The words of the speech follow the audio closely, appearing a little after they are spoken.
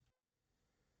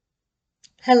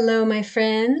Hello, my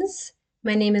friends.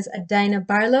 My name is Adina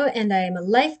Barlow, and I am a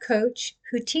life coach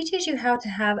who teaches you how to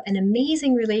have an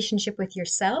amazing relationship with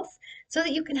yourself so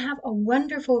that you can have a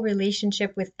wonderful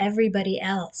relationship with everybody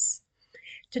else.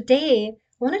 Today, I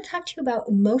want to talk to you about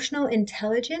emotional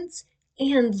intelligence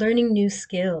and learning new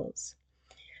skills.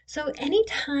 So,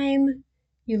 anytime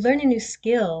you learn a new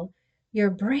skill, your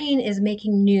brain is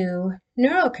making new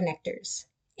neuroconnectors.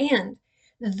 And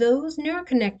those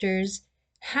neuroconnectors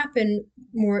happen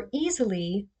more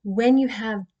easily when you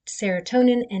have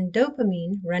serotonin and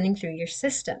dopamine running through your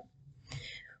system.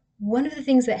 One of the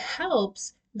things that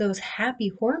helps those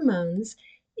happy hormones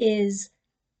is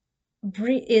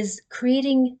is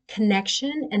creating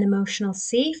connection and emotional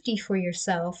safety for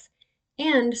yourself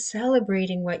and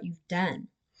celebrating what you've done.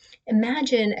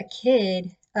 Imagine a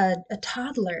kid, a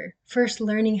toddler, first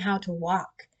learning how to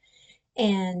walk,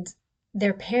 and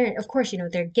their parent, of course,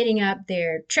 they're getting up,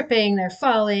 they're tripping, they're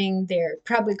falling, they're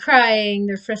probably crying,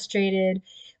 they're frustrated,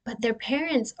 but their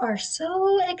parents are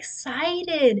so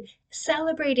excited,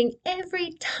 celebrating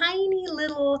every tiny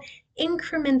little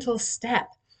incremental step.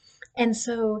 And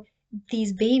so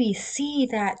these babies see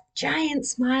that giant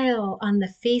smile on the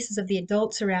faces of the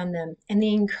adults around them and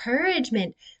the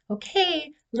encouragement.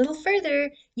 Okay, a little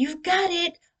further, you've got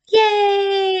it.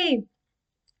 Yay!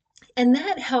 And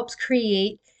that helps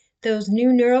create those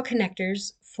new neural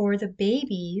connectors for the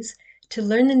babies to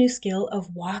learn the new skill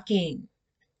of walking,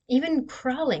 even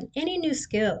crawling, any new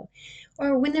skill.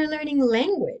 Or when they're learning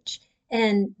language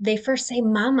and they first say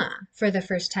mama for the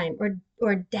first time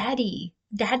or daddy,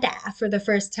 dada for the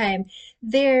first time,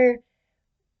 their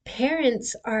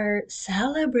parents are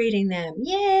celebrating them.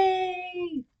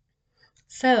 Yay!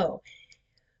 So,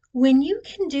 when you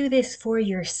can do this for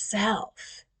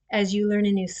yourself as you learn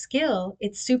a new skill,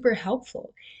 it's super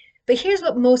helpful. But here's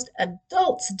what most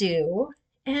adults do,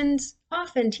 and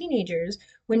often teenagers,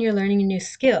 when you're learning a new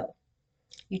skill.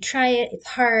 You try it, it's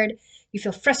hard, you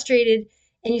feel frustrated,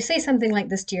 and you say something like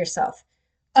this to yourself.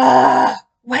 Why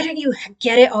don't you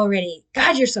get it already?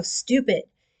 God, you're so stupid.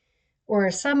 Or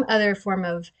some other form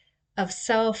of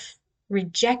self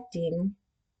rejecting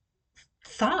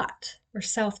thought or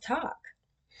self talk.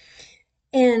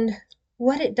 And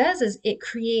what it does is it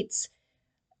creates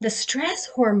the stress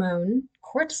hormone,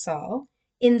 cortisol,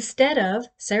 instead of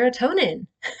serotonin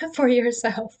for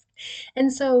yourself.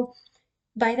 And so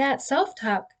by that self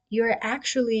talk, you're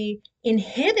actually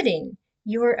inhibiting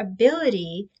your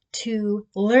ability to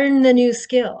learn the new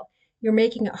skill. You're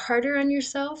making it harder on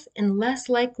yourself and less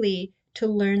likely to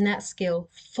learn that skill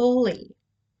fully.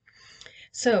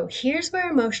 So here's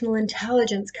where emotional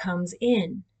intelligence comes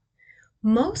in.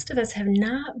 Most of us have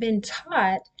not been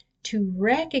taught to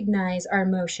recognize our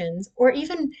emotions or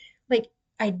even like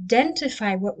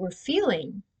identify what we're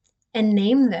feeling and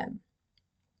name them.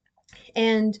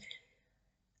 And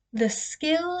the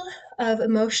skill of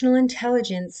emotional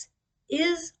intelligence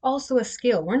is also a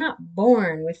skill. We're not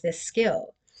born with this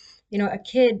skill. A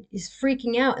kid is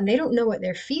freaking out and they don't know what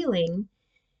they're feeling,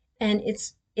 and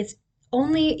it's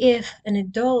only if an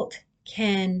adult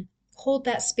can hold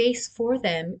that space for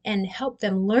them and help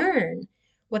them learn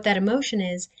what that emotion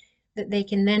is that they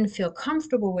can then feel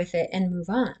comfortable with it and move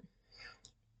on.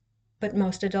 But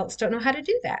most adults don't know how to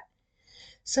do that.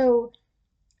 So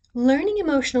learning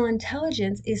emotional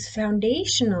intelligence is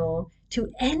foundational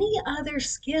to any other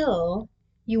skill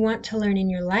you want to learn in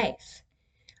your life.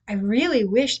 I really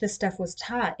wish this stuff was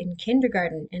taught in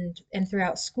kindergarten and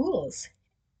throughout schools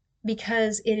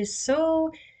because it is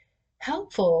so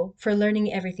helpful for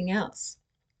learning everything else.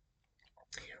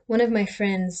 One of my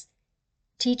friends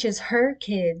teaches her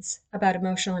kids about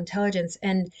emotional intelligence,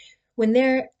 and when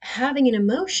they're having an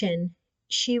emotion,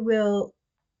 she will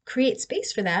create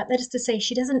space for that. That is to say,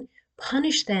 she doesn't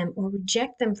punish them or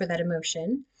reject them for that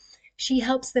emotion. She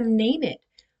helps them name it.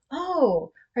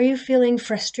 Oh, are you feeling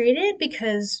frustrated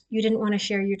because you didn't want to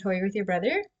share your toy with your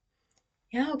brother?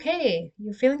 Yeah, okay,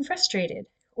 you're feeling frustrated.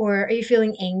 Or are you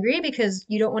feeling angry because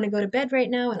you don't want to go to bed right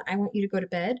now and I want you to go to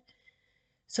bed?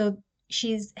 So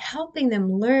she's helping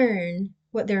them learn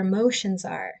what their emotions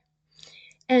are.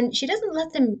 And she doesn't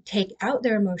let them take out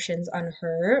their emotions on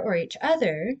her or each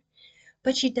other,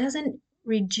 but she doesn't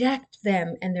reject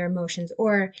them and their emotions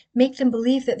or make them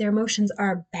believe that their emotions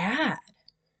are bad.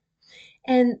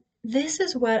 And this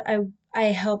is what I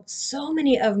help so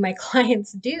many of my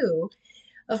clients do.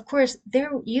 Of course,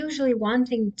 they're usually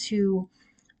wanting to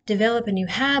develop a new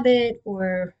habit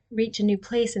or reach a new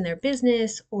place in their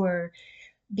business or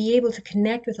be able to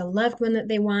connect with a loved one that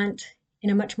they want in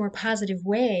a much more positive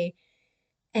way.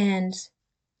 And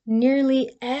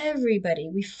nearly everybody,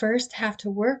 we first have to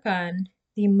work on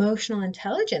the emotional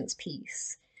intelligence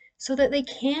piece. so that they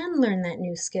can learn that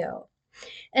new skill.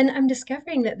 And I'm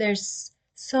discovering that there's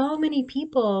so many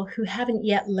people who haven't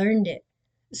yet learned it.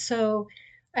 So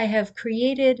I have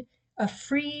created a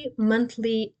free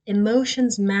monthly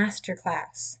emotions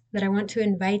masterclass that I want to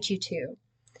invite you to.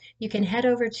 You can head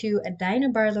over to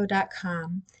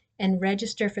adinabarlow.com and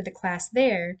register for the class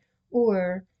there,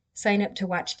 or sign up to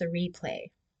watch the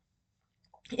replay.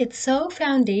 It's so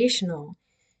foundational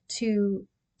to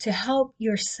help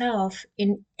yourself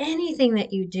in anything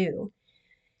that you do.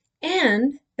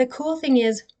 And the cool thing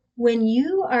is, when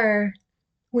you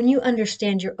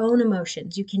understand your own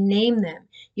emotions, you can name them.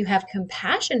 You have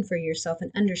compassion for yourself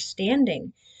and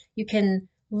understanding. You can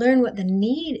learn what the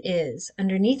need is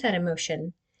underneath that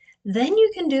emotion. Then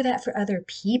you can do that for other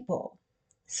people.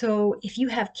 So if you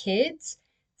have kids,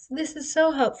 this is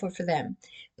so helpful for them.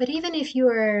 But even if you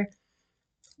are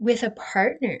with a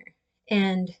partner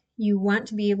and you want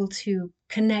to be able to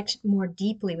connect more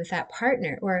deeply with that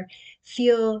partner or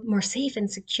feel more safe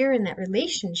and secure in that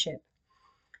relationship,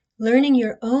 learning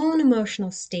your own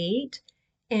emotional state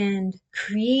and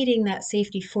creating that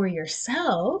safety for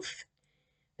yourself,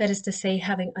 that is to say,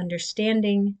 having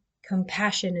understanding,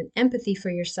 compassion, and empathy for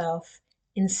yourself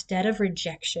instead of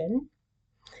rejection,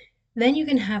 then you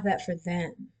can have that for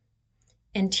them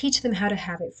and teach them how to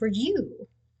have it for you.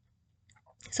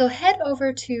 So head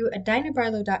over to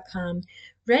adinabarlow.com,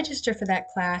 register for that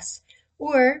class,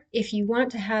 or if you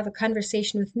want to have a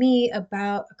conversation with me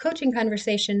about a coaching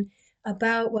conversation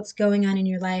about what's going on in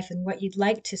your life and what you'd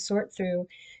like to sort through,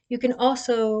 you can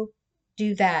also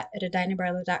do that at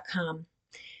adinabarlow.com.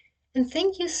 And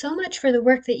thank you so much for the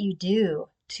work that you do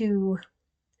to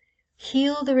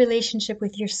heal the relationship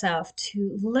with yourself,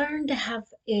 to learn to have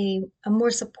a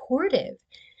more supportive,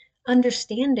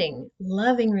 understanding,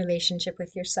 loving relationship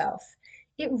with yourself.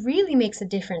 It really makes a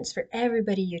difference for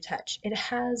everybody you touch. It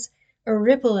has a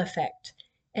ripple effect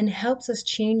and helps us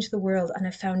change the world on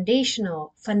a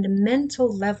foundational,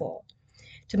 fundamental level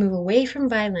to move away from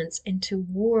violence and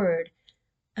toward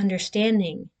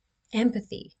understanding,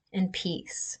 empathy, and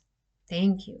peace.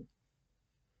 Thank you.